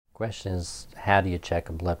Question is, how do you check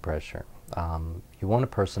a blood pressure? You want a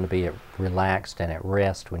person to be relaxed and at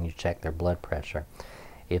rest when you check their blood pressure.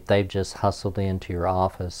 If they've just hustled into your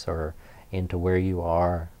office or into where you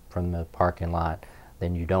are from the parking lot,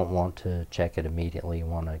 then you don't want to check it immediately. You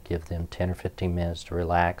want to give them 10 or 15 minutes to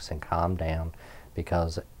relax and calm down,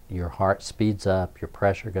 because your heart speeds up, your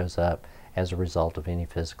pressure goes up as a result of any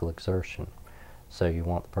physical exertion. So you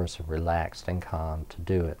want the person relaxed and calm to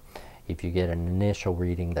do it. If you get an initial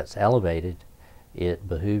reading that's elevated, it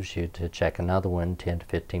behooves you to check another one 10 to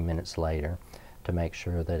 15 minutes later to make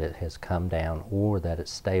sure that it has come down or that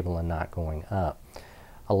it's stable and not going up.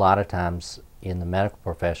 A lot of times in the medical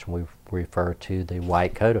profession we refer to the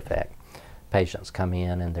white coat effect. Patients come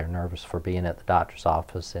in and they're nervous for being at the doctor's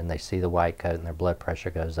office, and they see the white coat and their blood pressure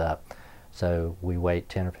goes up. So we wait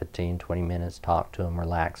 10 or 15, 20 minutes, talk to them,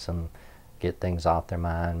 relax them, get things off their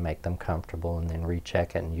mind, make them comfortable, and then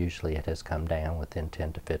recheck it, and usually it has come down within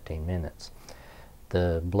 10 to 15 minutes.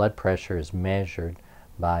 The blood pressure is measured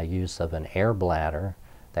by use of an air bladder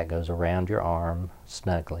that goes around your arm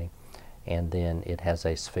snugly, and then it has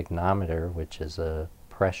a sphygmomanometer, which is a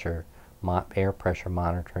air pressure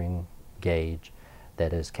monitoring gauge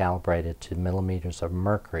that is calibrated to millimeters of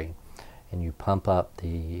mercury, and you pump up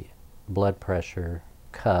the blood pressure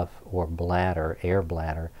cuff or bladder, air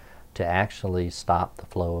bladder, to actually stop the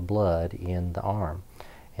flow of blood in the arm.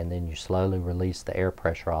 And then you slowly release the air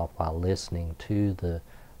pressure off while listening to the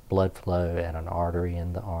blood flow at an artery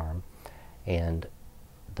in the arm. And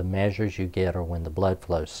the measures you get are when the blood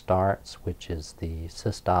flow starts, which is the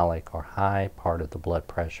systolic or high part of the blood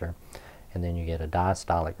pressure, and then you get a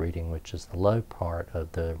diastolic reading, which is the low part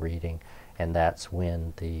of the reading, and that's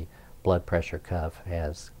when the blood pressure cuff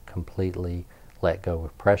has completely let go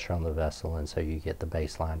of pressure on the vessel, and so you get the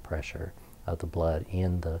baseline pressure of the blood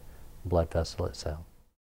in the blood vessel itself.